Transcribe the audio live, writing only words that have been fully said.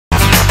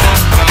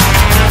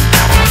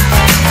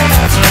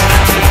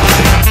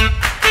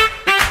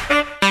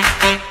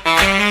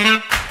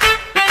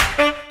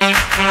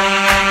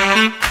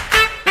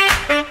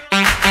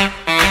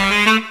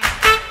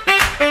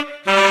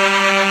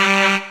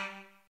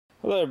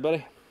Hello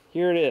everybody,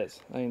 here it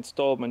is. I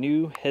installed my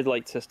new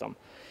headlight system.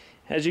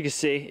 As you can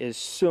see, it's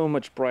so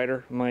much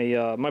brighter.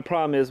 My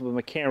problem is with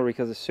my camera,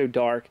 because it's so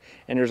dark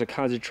and there's a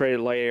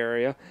concentrated light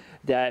area,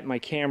 that my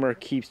camera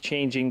keeps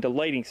changing the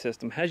lighting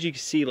system. As you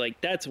can see,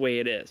 like, that's the way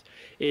it is.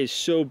 It is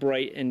so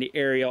bright in the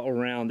area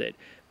around it,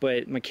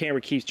 but my camera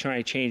keeps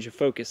trying to change the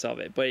focus of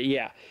it. But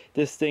yeah,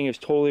 this thing is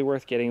totally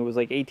worth getting. It was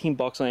like 18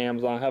 bucks on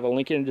Amazon. I have a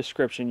link in the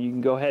description. You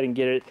can go ahead and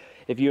get it.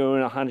 If you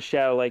own a Honda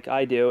Shadow like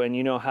I do and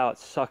you know how it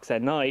sucks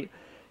at night,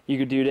 you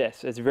could do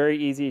this. It's very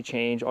easy to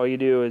change. All you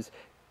do is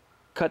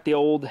cut the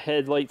old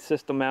headlight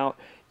system out.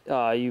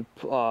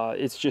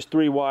 It's just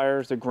 3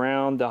 wires: the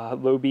ground, the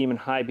low beam, and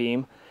high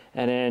beam,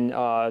 and then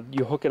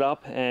you hook it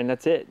up, and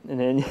that's it. And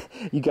then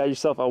you got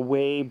yourself a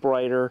way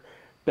brighter,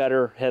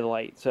 better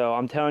headlight. So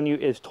I'm telling you,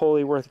 it's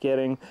totally worth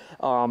getting.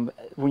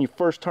 When you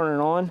first turn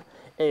it on,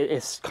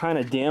 it's kind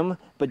of dim,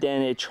 but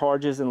then it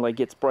charges and like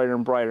gets brighter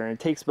and brighter, and it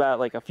takes about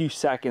like a few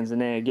seconds, and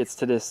then it gets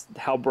to this,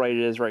 how bright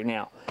it is right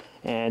now.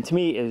 And to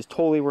me, it is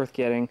totally worth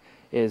getting.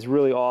 It is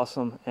really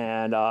awesome,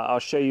 and I'll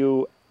show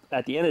you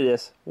at the end of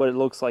this what it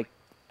looks like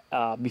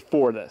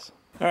before this.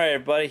 Alright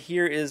everybody,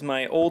 here is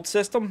my old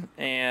system,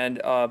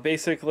 and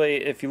basically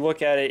if you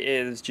look at it,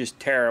 it is just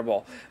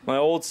terrible. My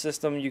old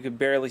system, you could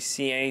barely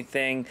see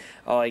anything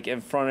like in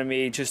front of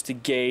me, just a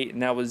gate,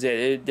 and that was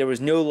it. There was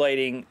no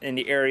lighting in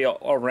the area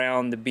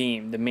around the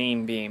beam, the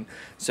main beam.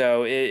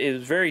 So it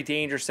was very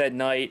dangerous at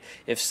night.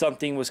 If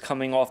something was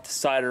coming off the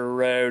side of the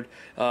road,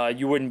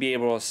 you wouldn't be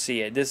able to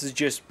see it. This is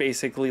just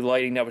basically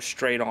lighting that was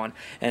straight on.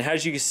 And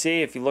as you can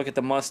see, if you look at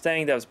the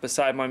Mustang that was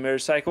beside my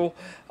motorcycle,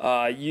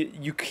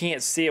 you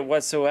can't see it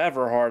whatsoever.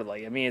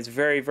 Hardly. I mean, it's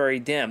very, very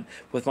dim.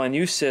 With my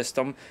new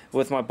system,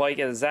 with my bike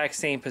at the exact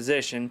same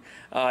position,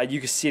 you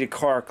can see the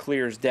car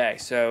clear as day.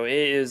 So it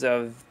is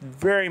a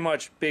very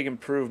much big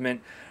improvement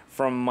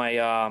from my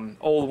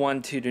old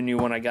one to the new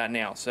one I got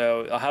now.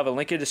 So I'll have a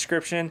link in the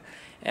description.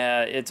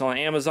 It's on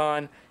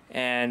Amazon.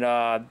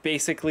 And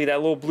basically that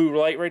little blue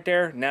light right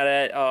there, now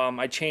that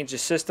I changed the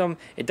system,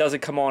 it doesn't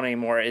come on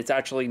anymore. It's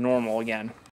actually normal again.